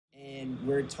And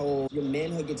we're told your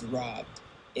manhood gets robbed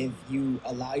if you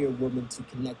allow your woman to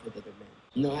connect with other men.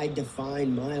 No, I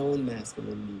define my own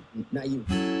masculinity, not you.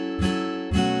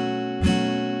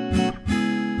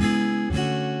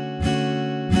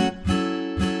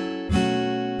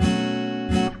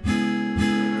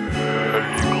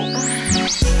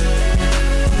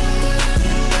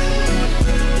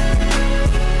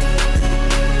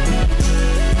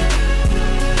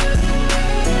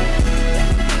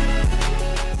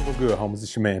 Good, homies.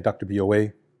 It's your man, Dr.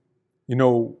 BOA. You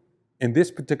know, in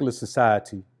this particular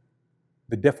society,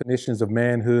 the definitions of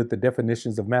manhood, the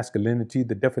definitions of masculinity,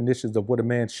 the definitions of what a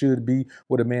man should be,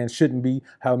 what a man shouldn't be,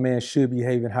 how a man should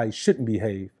behave and how he shouldn't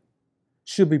behave,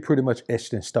 should be pretty much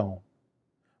etched in stone.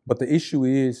 But the issue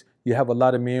is you have a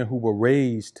lot of men who were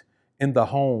raised in the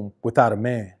home without a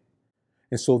man.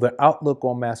 And so their outlook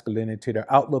on masculinity,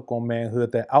 their outlook on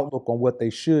manhood, their outlook on what they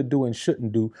should do and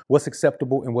shouldn't do, what's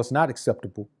acceptable and what's not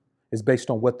acceptable, is based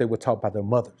on what they were taught by their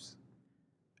mothers.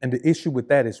 And the issue with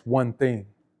that is one thing.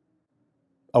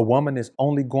 A woman is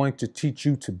only going to teach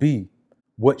you to be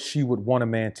what she would want a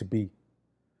man to be.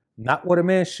 Not what a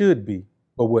man should be,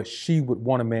 but what she would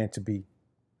want a man to be.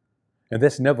 And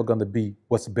that's never going to be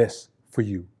what's best for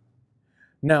you.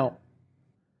 Now,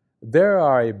 there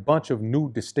are a bunch of new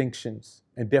distinctions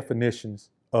and definitions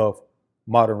of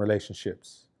modern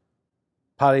relationships.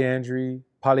 Polyandry,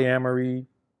 polyamory,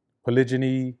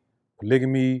 polygyny,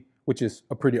 polygamy, which is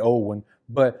a pretty old one,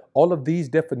 but all of these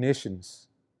definitions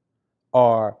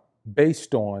are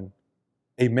based on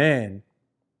a man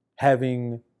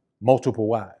having multiple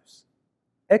wives,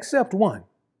 except one.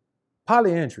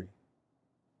 Polyandry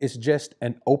is just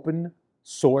an open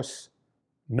source,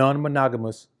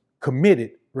 non-monogamous,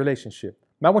 committed relationship.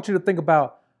 Now I want you to think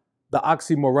about the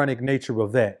oxymoronic nature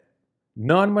of that.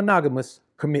 Non-monogamous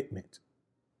commitment.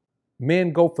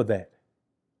 Men go for that.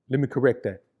 Let me correct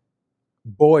that.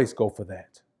 Boys go for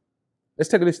that. Let's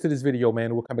take a listen to this video,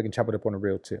 man. We'll come back and chop it up on a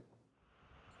real tip.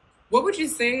 What would you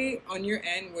say on your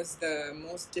end was the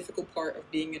most difficult part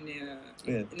of being in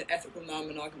an ethical,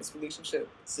 non-monogamous relationship?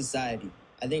 Society.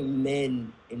 I think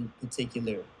men in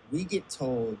particular, we get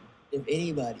told if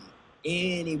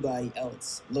anybody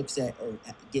else looks at or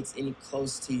gets any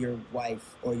close to your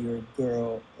wife or your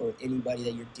girl or anybody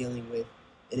that you're dealing with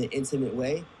in an intimate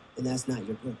way, then that's not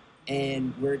your girl.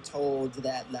 And we're told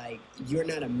that, like, you're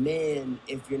not a man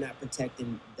if you're not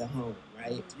protecting the home,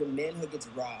 right? Your manhood gets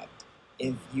robbed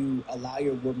if you allow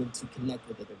your woman to connect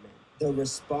with other men. The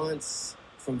response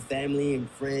from family and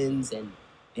friends and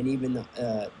even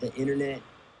the internet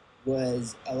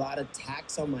was a lot of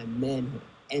attacks on my manhood.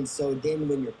 And so then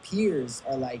when your peers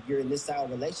are like, you're in this style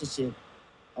of relationship,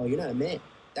 oh, you're not a man.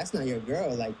 That's not your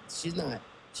girl. Like, she's not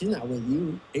with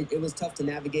you. It was tough to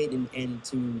navigate and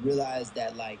to realize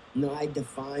that, like, no, I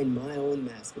define my own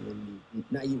masculinity,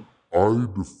 not you. I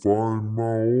define my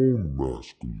own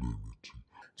masculinity.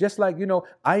 Just like, you know,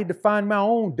 I define my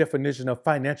own definition of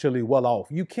financially well off.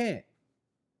 You can't.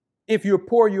 If you're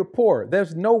poor, you're poor.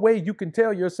 There's no way you can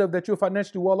tell yourself that you're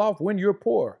financially well off when you're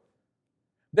poor.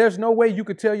 There's no way you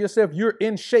could tell yourself you're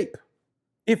in shape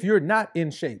if you're not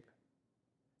in shape.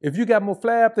 If you got more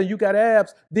flab than you got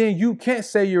abs, then you can't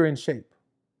say you're in shape.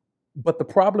 But the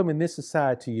problem in this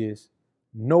society is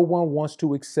no one wants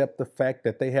to accept the fact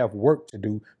that they have work to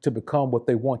do to become what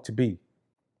they want to be.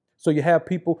 So you have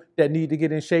people that need to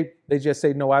get in shape. They just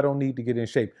say, no, I don't need to get in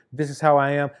shape. This is how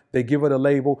I am. They give it a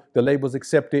label. The label's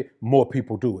accepted. More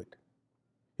people do it.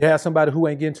 You have somebody who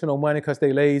ain't getting to no money because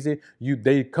they lazy.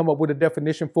 They come up with a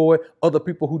definition for it. Other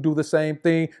people who do the same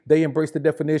thing, they embrace the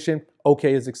definition.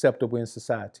 Okay, it's acceptable in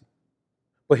society.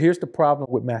 But here's the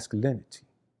problem with masculinity.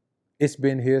 It's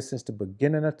been here since the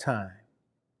beginning of time.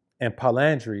 And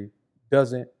polyandry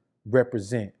doesn't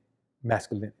represent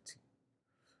masculinity.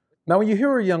 Now, when you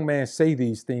hear a young man say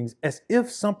these things as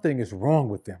if something is wrong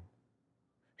with them,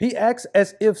 he acts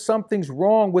as if something's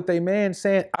wrong with a man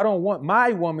saying, I don't want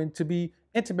my woman to be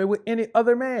intimate with any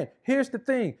other man. Here's the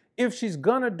thing. If she's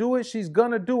gonna do it, she's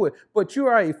gonna do it. But you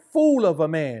are a fool of a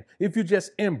man if you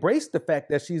just embrace the fact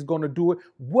that she's gonna do it.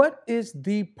 What is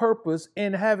the purpose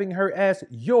in having her as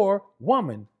your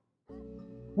woman?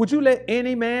 Would you let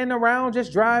any man around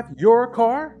just drive your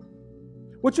car?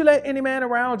 Would you let any man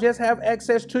around just have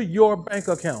access to your bank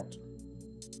account?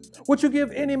 Would you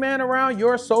give any man around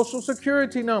your social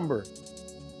security number?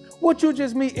 Would you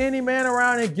just meet any man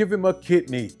around and give him a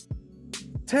kidney?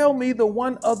 Tell me the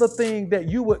one other thing that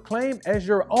you would claim as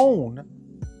your own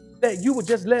that you would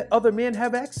just let other men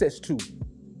have access to.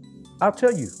 I'll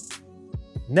tell you,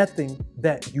 nothing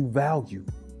that you value.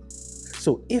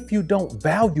 So if you don't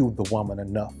value the woman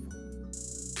enough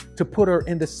to put her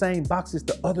in the same box as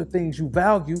the other things you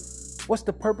value, What's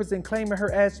the purpose in claiming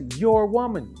her as your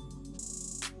woman?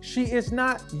 She is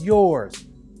not yours.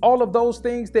 All of those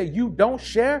things that you don't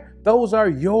share, those are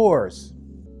yours.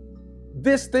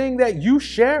 This thing that you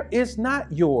share is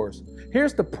not yours.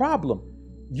 Here's the problem.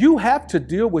 You have to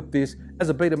deal with this as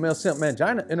a beta male simp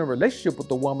mangina in a relationship with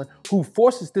a woman who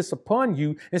forces this upon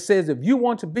you and says, if you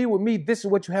want to be with me, this is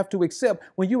what you have to accept.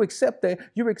 When you accept that,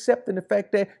 you're accepting the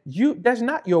fact that that's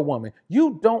not your woman.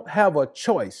 You don't have a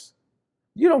choice.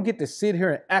 You don't get to sit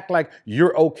here and act like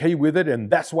you're okay with it and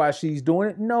that's why she's doing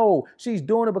it. No, she's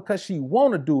doing it because she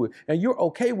want to do it. And you're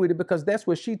okay with it because that's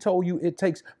what she told you it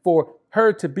takes for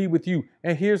her to be with you.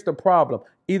 And here's the problem.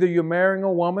 Either you're marrying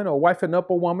a woman or wifing up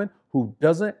a woman who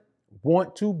doesn't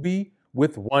want to be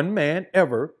with one man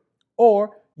ever,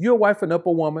 or you're wifing up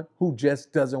a woman who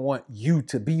just doesn't want you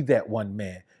to be that one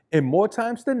man. And more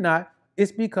times than not,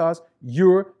 it's because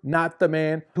you're not the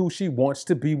man who she wants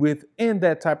to be with in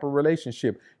that type of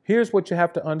relationship. Here's what you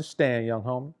have to understand, young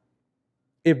homie.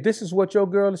 If this is what your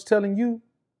girl is telling you,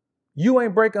 you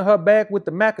ain't breaking her back with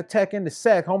the Mac attack in the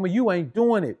sack, homie. You ain't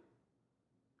doing it.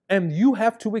 And you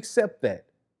have to accept that.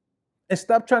 And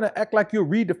stop trying to act like you're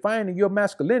redefining your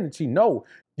masculinity. No,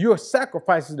 you're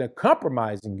sacrificing and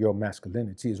compromising your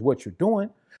masculinity is what you're doing.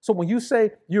 So when you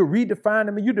say you're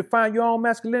redefining and you define your own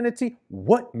masculinity,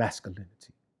 what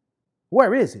masculinity?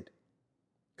 Where is it?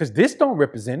 Because this don't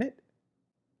represent it.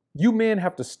 You men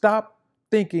have to stop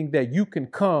thinking that you can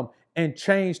come and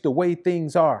change the way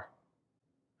things are,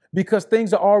 because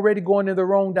things are already going in the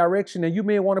wrong direction and you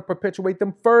may want to perpetuate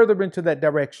them further into that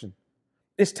direction.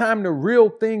 It's time to reel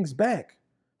things back.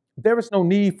 There is no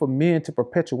need for men to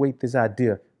perpetuate this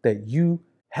idea that you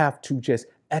have to just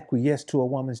acquiesce to a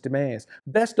woman's demands.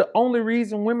 That's the only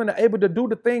reason women are able to do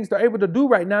the things they're able to do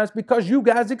right now is because you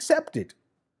guys accept it.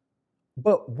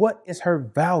 But what is her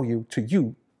value to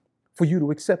you for you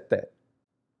to accept that?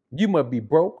 You must be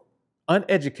broke,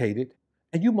 uneducated,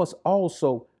 and you must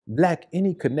also lack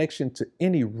any connection to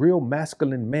any real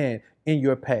masculine man in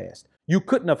your past. You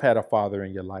couldn't have had a father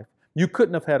in your life. You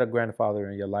couldn't have had a grandfather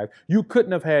in your life. You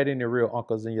couldn't have had any real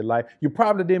uncles in your life. You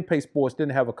probably didn't play sports,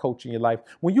 didn't have a coach in your life.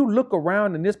 When you look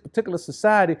around in this particular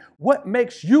society, what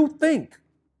makes you think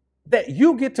that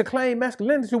you get to claim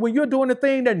masculinity when you're doing the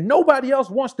thing that nobody else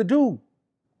wants to do?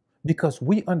 Because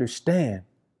we understand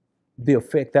the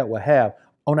effect that will have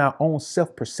on our own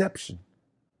self-perception.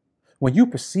 When you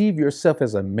perceive yourself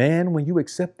as a man, when you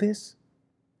accept this,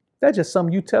 that's just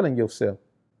something you telling yourself.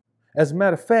 As a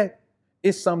matter of fact,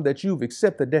 it's something that you've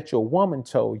accepted that your woman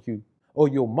told you, or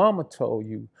your mama told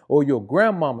you, or your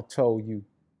grandmama told you.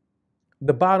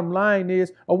 The bottom line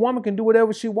is a woman can do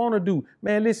whatever she want to do.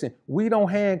 Man, listen, we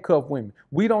don't handcuff women.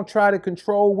 We don't try to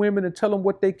control women and tell them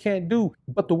what they can't do.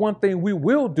 But the one thing we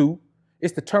will do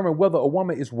is determine whether a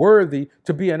woman is worthy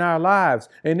to be in our lives.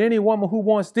 And any woman who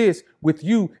wants this with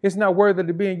you is not worthy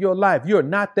to be in your life. You're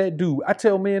not that dude. I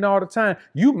tell men all the time,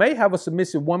 you may have a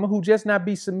submissive woman who may just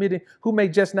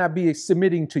not be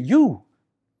submitting to you.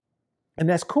 And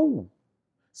that's cool.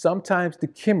 Sometimes the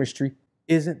chemistry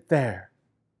isn't there.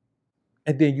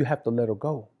 And then you have to let her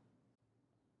go.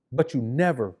 But you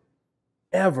never,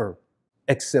 ever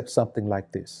accept something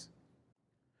like this.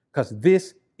 Because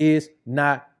this is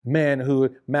not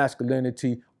manhood,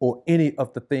 masculinity, or any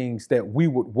of the things that we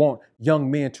would want young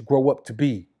men to grow up to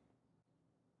be.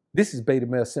 This is beta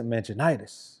male simp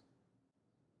manginitis.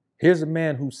 Here's a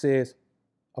man who says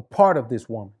a part of this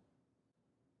woman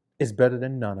is better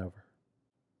than none of her.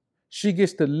 She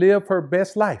gets to live her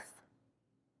best life.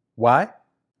 Why?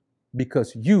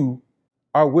 Because you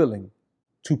are willing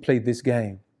to play this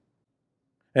game.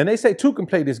 And they say two can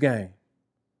play this game,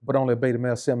 but only a beta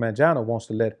male simp mangina wants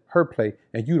to let her play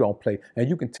and you don't play. And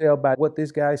you can tell by what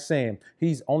this guy's saying.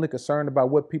 He's only concerned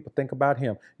about what people think about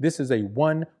him. This is a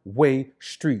one-way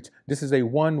street. This is a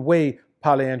one-way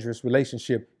polyandrous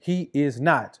relationship. He is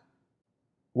not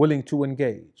willing to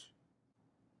engage.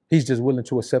 He's just willing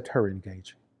to accept her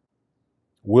engaging.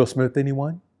 Will Smith,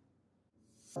 anyone?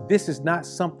 This is not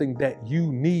something that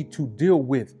you need to deal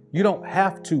with. You don't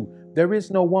have to. There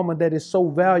is no woman that is so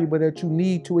valuable that you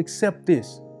need to accept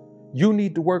this. You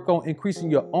need to work on increasing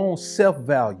your own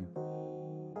self-value.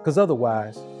 Because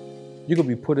otherwise, you're going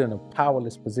to be put in a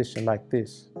powerless position like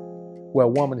this, where a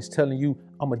woman is telling you,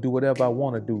 I'm going to do whatever I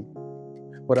want to do,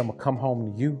 but I'm going to come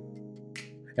home to you.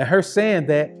 And her saying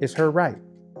that is her right.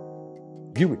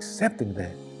 You accepting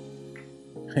that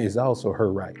is also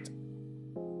her right.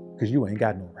 Because you ain't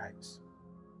got no rights.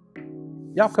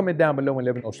 Y'all comment down below and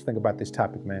let me know what you think about this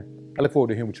topic, man. I look forward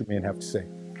to hearing what you men have to say.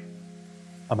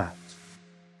 I'm out.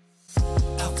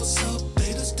 Alphas up,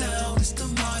 betas down, it's the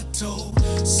motto.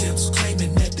 Simps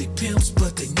claiming that they pimps,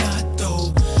 but they not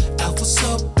though. Alpha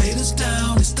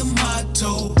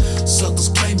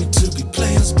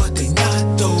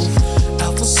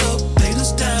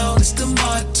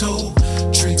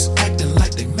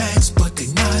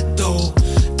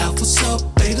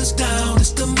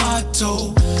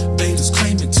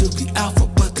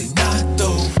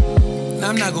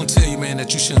I'm not gonna tell you, man,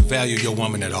 that you shouldn't value your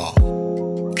woman at all.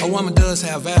 A woman does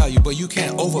have value, but you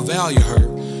can't overvalue her